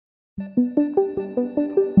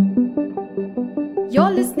You're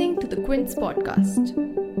listening to the Quince podcast.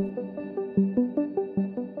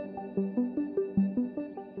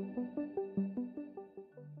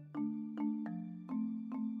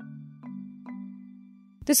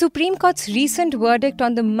 The Supreme Court's recent verdict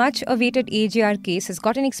on the much-awaited AGR case has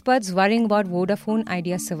gotten experts worrying about Vodafone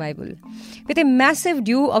Idea's survival. With a massive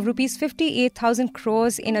due of Rs 58,000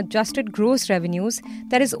 crores in adjusted gross revenues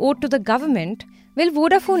that is owed to the government, will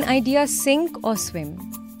Vodafone Idea sink or swim?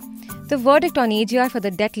 The verdict on AGR for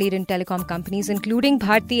the debt-laden telecom companies, including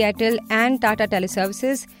Bharti Airtel and Tata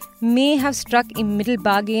Teleservices, may have struck a middle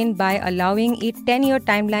bargain by allowing a 10-year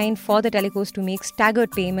timeline for the telecos to make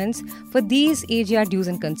staggered payments for these AGR dues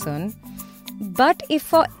in concern. But if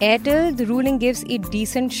for Airtel, the ruling gives a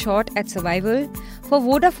decent shot at survival, for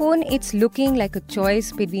Vodafone, it's looking like a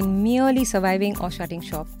choice between merely surviving or shutting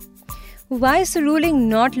shop. Why is the ruling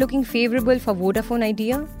not looking favourable for Vodafone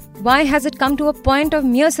Idea? Why has it come to a point of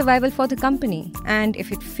mere survival for the company? And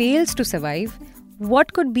if it fails to survive,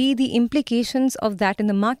 what could be the implications of that in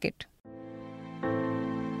the market?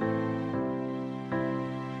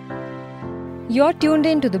 You're tuned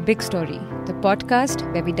in to The Big Story, the podcast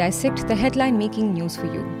where we dissect the headline-making news for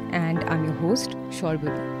you. And I'm your host,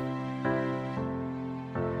 Shorburi.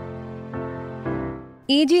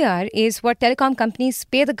 AGR is what telecom companies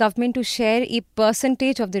pay the government to share a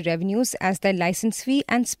percentage of the revenues as their license fee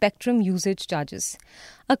and spectrum usage charges.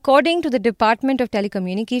 According to the Department of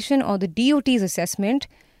Telecommunication or the DOT's assessment,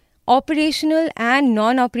 operational and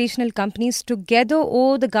non-operational companies together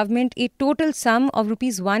owe the government a total sum of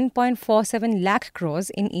Rs 1.47 lakh crores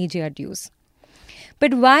in AGR dues.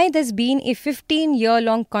 But why there's been a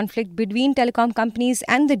 15-year-long conflict between telecom companies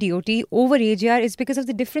and the DOT over AGR is because of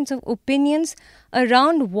the difference of opinions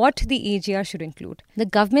around what the AGR should include. The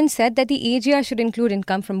government said that the AGR should include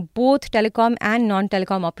income from both telecom and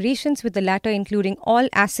non-telecom operations, with the latter including all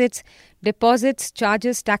assets, deposits,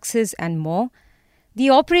 charges, taxes, and more. The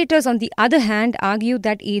operators, on the other hand, argued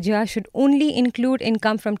that AGR should only include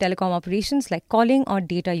income from telecom operations like calling or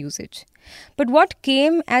data usage. But what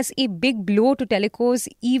came as a big blow to telecos,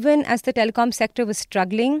 even as the telecom sector was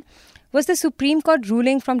struggling, was the Supreme Court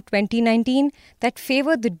ruling from 2019 that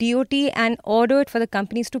favoured the DOT and ordered for the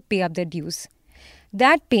companies to pay up their dues.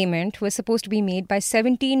 That payment was supposed to be made by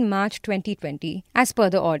 17 March 2020, as per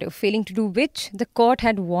the order, failing to do which, the court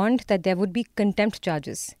had warned that there would be contempt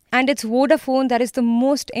charges. And it's Vodafone that is the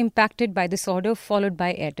most impacted by this order, followed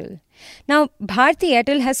by Airtel. Now, Bharti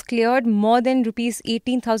Airtel has cleared more than Rs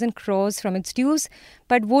 18,000 crores from its dues,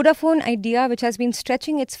 but Vodafone Idea, which has been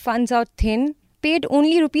stretching its funds out thin, paid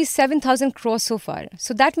only Rs 7,000 crores so far.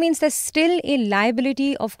 So that means there's still a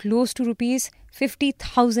liability of close to Rs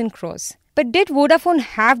 50,000 crores. But did Vodafone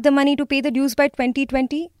have the money to pay the dues by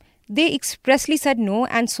 2020? They expressly said no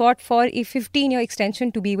and sought for a 15-year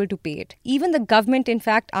extension to be able to pay it. Even the government, in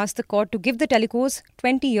fact, asked the court to give the telecos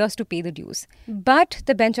 20 years to pay the dues. But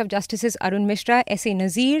the bench of Justices Arun Mishra, S.A.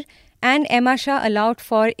 Nazir and M.R. Shah allowed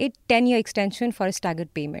for a 10-year extension for a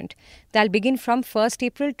staggered payment. That'll begin from 1st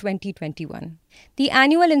April 2021. The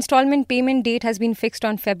annual installment payment date has been fixed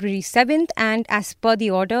on February 7th, and as per the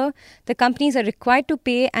order, the companies are required to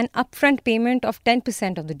pay an upfront payment of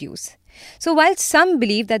 10% of the dues. So while some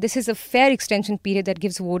believe that this is a fair extension period that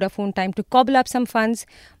gives Vodafone time to cobble up some funds,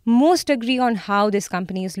 most agree on how this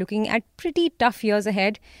company is looking at pretty tough years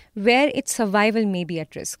ahead where its survival may be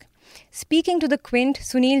at risk. Speaking to the Quint,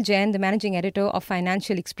 Sunil Jain, the managing editor of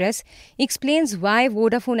Financial Express, explains why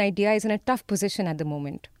Vodafone Idea is in a tough position at the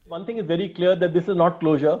moment. One thing is very clear, that this is not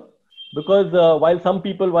closure, because while some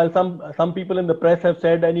people in the press have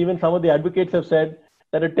said, and even some of the advocates have said,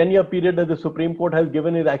 that a 10-year period that the Supreme Court has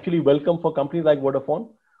given is actually welcome for companies like Vodafone.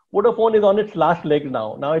 Vodafone is on its last legs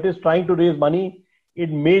now. Now it is trying to raise money. It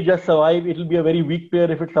may just survive. It will be a very weak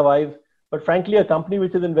pair if it survives. But frankly, a company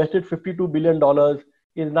which has invested $52 billion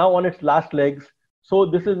is now on its last legs. So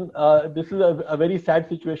this is a very sad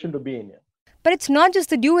situation to be in. But it's not just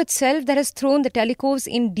the due itself that has thrown the telecos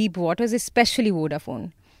in deep waters, especially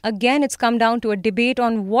Vodafone. Again, it's come down to a debate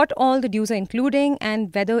on what all the dues are including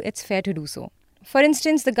and whether it's fair to do so. For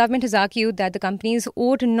instance, the government has argued that the companies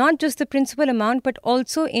owed not just the principal amount but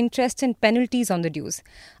also interest and penalties on the dues.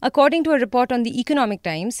 According to a report on the Economic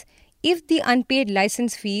Times, if the unpaid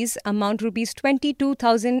license fees amount Rs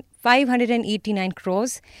 22,589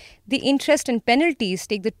 crores, the interest and penalties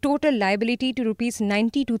take the total liability to Rs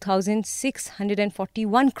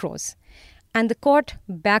 92,641 crores. And the court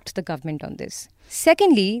backed the government on this.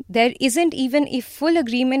 Secondly, there isn't even a full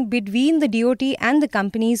agreement between the DOT and the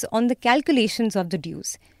companies on the calculations of the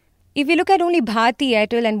dues. If we look at only Bharti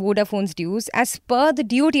Airtel and Vodafone's dues, as per the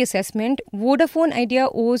DOT assessment, Vodafone Idea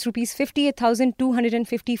owes Rs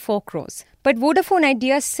 58,254 crores. But Vodafone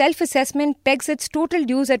Idea's self-assessment pegs its total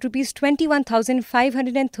dues at Rs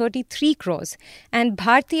 21,533 crores, and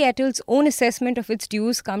Bharti Airtel's own assessment of its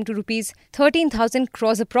dues come to Rs 13,000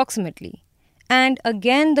 crores approximately. And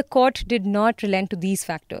again, the court did not relent to these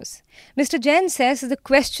factors. Mr. Jain says the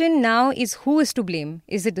question now is who is to blame.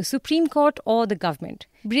 Is it the Supreme Court or the government?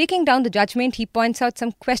 Breaking down the judgment, he points out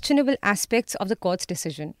some questionable aspects of the court's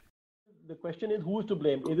decision. The question is who is to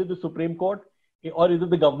blame? Is it the Supreme Court or is it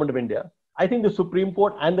the government of India? I think the Supreme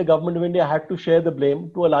Court and the government of India had to share the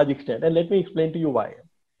blame to a large extent. And let me explain to you why.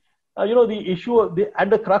 The issue at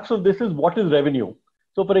the crux of this is what is revenue.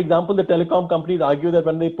 So, for example, the telecom companies argue that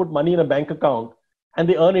when they put money in a bank account and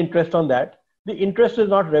they earn interest on that, the interest is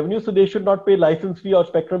not revenue, so they should not pay license fee or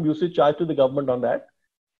spectrum usage charge to the government on that.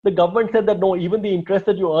 The government said that no, even the interest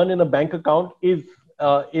that you earn in a bank account is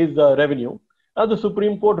revenue. Now, the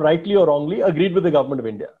Supreme Court, rightly or wrongly, agreed with the government of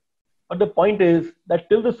India. But the point is that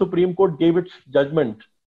till the Supreme Court gave its judgment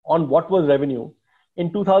on what was revenue,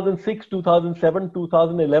 in 2006, 2007,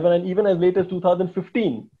 2011, and even as late as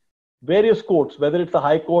 2015, various courts, whether it's the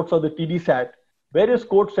High Courts or the TDSAT, various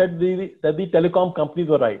courts said that the telecom companies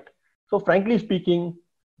were right. So frankly speaking,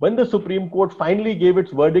 when the Supreme Court finally gave its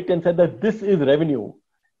verdict and said that this is revenue,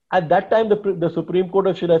 at that time the Supreme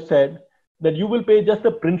Court should have said that you will pay just the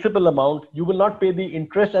principal amount, you will not pay the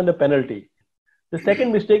interest and the penalty. The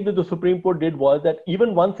second mistake that the Supreme Court did was that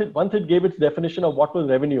even once it gave its definition of what was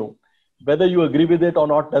revenue, whether you agree with it or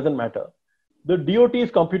not doesn't matter. The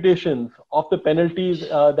DOT's computations of the penalties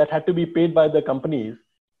that had to be paid by the companies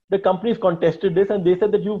contested this and they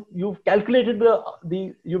said that you've calculated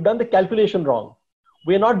you've done the calculation wrong.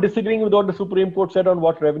 We're not disagreeing with what the Supreme Court said on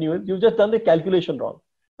what revenue is. You've just done the calculation wrong.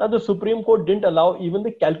 Now the Supreme Court didn't allow even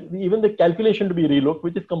the calculation to be relooked,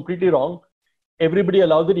 which is completely wrong. Everybody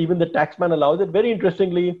allows it. Even the taxman allows it. Very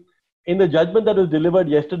interestingly, in the judgment that was delivered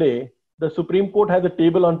yesterday, the Supreme Court has a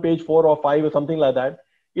table on page 4 or 5 or something like that.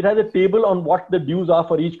 It has a table on what the dues are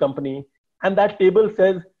for each company. And that table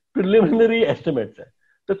says preliminary estimates.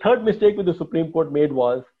 The third mistake which the Supreme Court made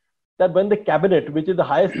was that when the cabinet, which is the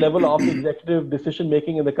highest level of executive decision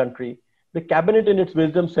making in the country, the cabinet in its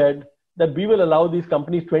wisdom said that we will allow these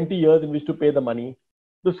companies 20 years in which to pay the money.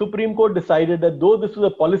 The Supreme Court decided that though this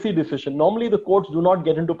was a policy decision, normally the courts do not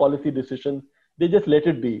get into policy decisions, they just let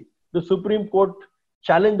it be. The Supreme Court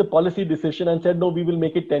challenged the policy decision and said, no, we will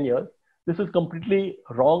make it 10 years. This is completely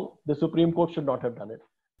wrong. The Supreme Court should not have done it.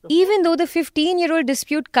 Even though the 15-year-old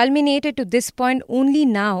dispute culminated to this point only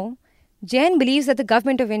now, Jain believes that the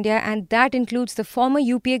government of India, and that includes the former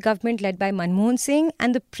UPA government led by Manmohan Singh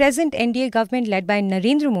and the present NDA government led by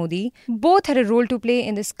Narendra Modi, both had a role to play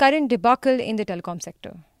in this current debacle in the telecom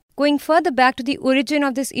sector. Going further back to the origin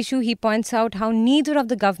of this issue, he points out how neither of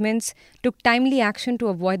the governments took timely action to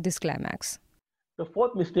avoid this climax. The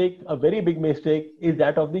fourth mistake, a very big mistake, is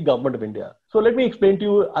that of the government of India. So let me explain to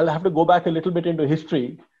you, I'll have to go back a little bit into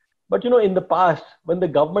history. But in the past, when the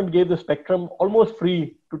government gave the spectrum almost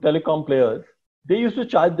free to telecom players, they used to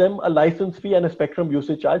charge them a license fee and a spectrum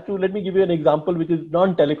usage charge. So let me give you an example which is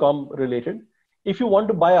non-telecom related. If you want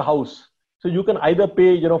to buy a house, so you can either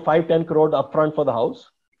pay 5-10 crore upfront for the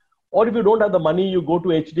house, or if you don't have the money, you go to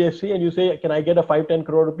HDFC and you say, can I get a 5-10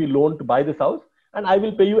 crore rupee loan to buy this house? And I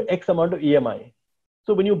will pay you X amount of EMI.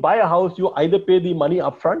 So when you buy a house, you either pay the money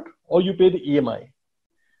upfront or you pay the EMI.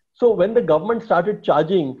 So when the government started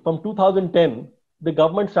charging from 2010, the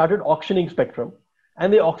government started auctioning spectrum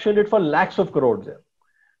and they auctioned it for lakhs of crores.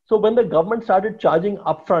 So when the government started charging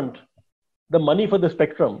upfront the money for the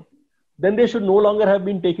spectrum, then they should no longer have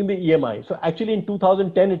been taking the EMI. So actually in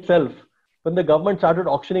 2010 itself, when the government started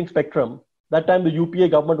auctioning spectrum, that time the UPA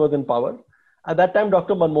government was in power. At that time,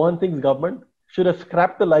 Dr. Manmohan Singh's government should have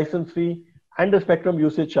scrapped the license fee and the spectrum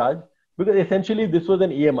usage charge because essentially this was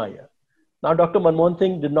an EMI. Now, Dr. Manmohan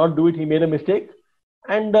Singh did not do it. He made a mistake.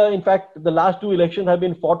 And in fact, the last two elections have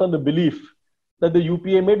been fought on the belief that the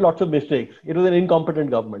UPA made lots of mistakes. It was an incompetent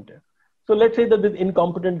government. So let's say that this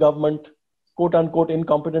incompetent government, quote unquote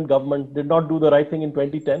incompetent government, did not do the right thing in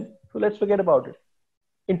 2010. So let's forget about it.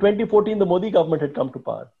 In 2014, the Modi government had come to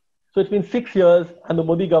power. So it's been 6 years and the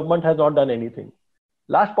Modi government has not done anything.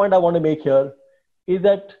 Last point I want to make here is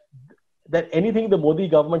that anything the Modi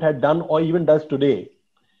government had done or even does today,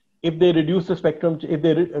 if they reduce the spectrum, if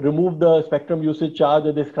they remove the spectrum usage charge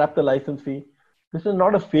or they scrap the license fee, this is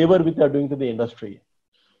not a favor which they are doing to the industry.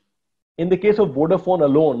 In the case of Vodafone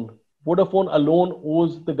alone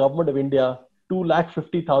owes the government of India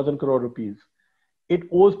 250,000 crore rupees. It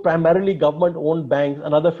owes primarily government-owned banks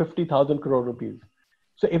another 50,000 crore rupees.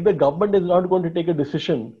 So if the government is not going to take a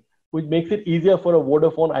decision which makes it easier for a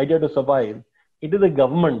Vodafone Idea to survive, it is the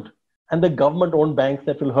government and the government-owned banks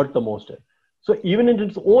that will hurt the most. So even in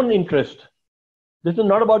its own interest, this is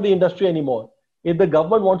not about the industry anymore. If the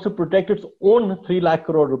government wants to protect its own 3 lakh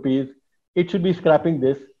crore rupees, it should be scrapping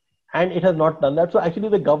this, and it has not done that. So actually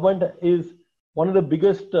the government is one of the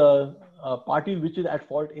biggest parties which is at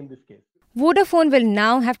fault in this case. Vodafone will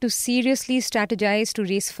now have to seriously strategize to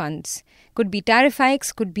raise funds. Could be tariff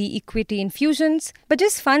hikes, could be equity infusions, but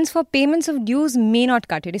just funds for payments of dues may not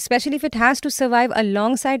cut it, especially if it has to survive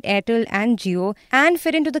alongside Airtel and Jio and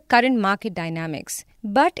fit into the current market dynamics.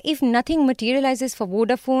 But if nothing materializes for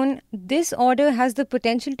Vodafone, this order has the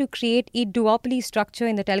potential to create a duopoly structure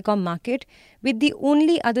in the telecom market with the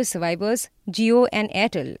only other survivors, Jio and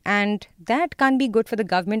Airtel, and that can't be good for the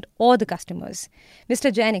government or the customers.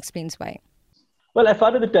 Mr. Jain explains why. Well, as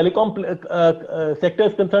far as the telecom sector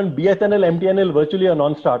is concerned, BSNL, MTNL virtually a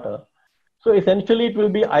non-starter. So essentially, it will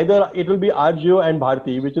be RJio and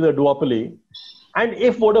Bharti, which is a duopoly. And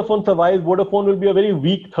if Vodafone survives, Vodafone will be a very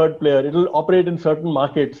weak third player. It will operate in certain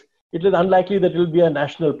markets. It is unlikely that it will be a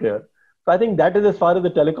national player. So I think that is as far as the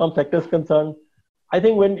telecom sector is concerned. I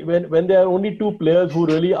think when there are only two players who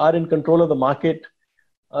really are in control of the market,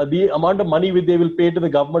 the amount of money which they will pay to the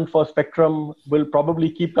government for spectrum will probably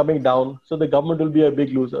keep coming down. So the government will be a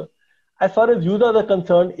big loser. As far as users are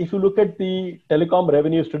concerned, if you look at the telecom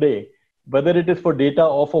revenues today, whether it is for data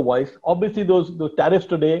or for voice, obviously those tariffs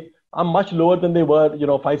today are much lower than they were,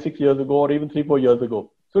 5-6 years ago or even 3-4 years ago.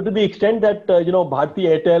 So to the extent that, Bharti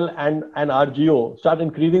Airtel and RJio start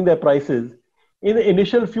increasing their prices, in the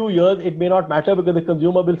initial few years, it may not matter because the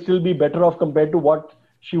consumer will still be better off compared to what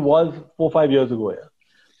she was 4-5 years ago. Yeah.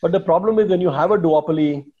 But the problem is when you have a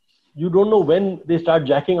duopoly, you don't know when they start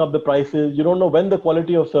jacking up the prices. You don't know when the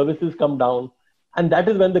quality of services come down. And that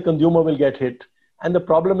is when the consumer will get hit. And the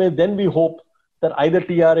problem is then we hope that either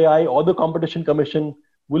TRAI or the Competition Commission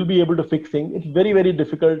will be able to fix things. It's very, very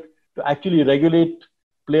difficult to actually regulate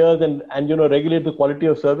players and regulate the quality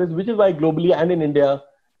of service, which is why globally and in India,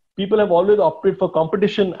 people have always opted for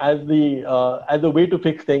competition as the way to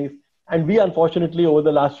fix things. And we, unfortunately, over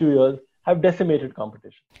the last few years, have decimated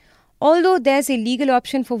competition. Although there's a legal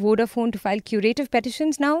option for Vodafone to file curative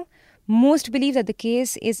petitions now, most believe that the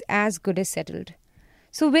case is as good as settled.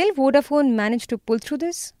 So will Vodafone manage to pull through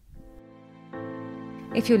this?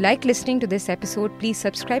 If you like listening to this episode, please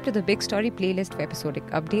subscribe to the Big Story playlist for episodic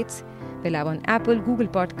updates. We're live on Apple, Google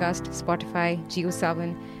Podcast, Spotify,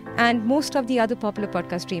 JioSaavn, and most of the other popular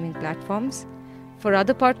podcast streaming platforms. For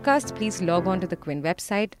other podcasts, please log on to the Quint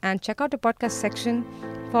website and check out the podcast section.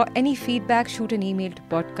 For any feedback, shoot an email to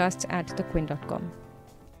podcast@thequint.com.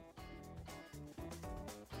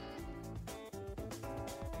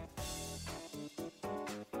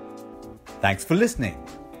 Thanks for listening.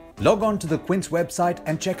 Log on to the Quint's website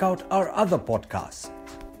and check out our other podcasts.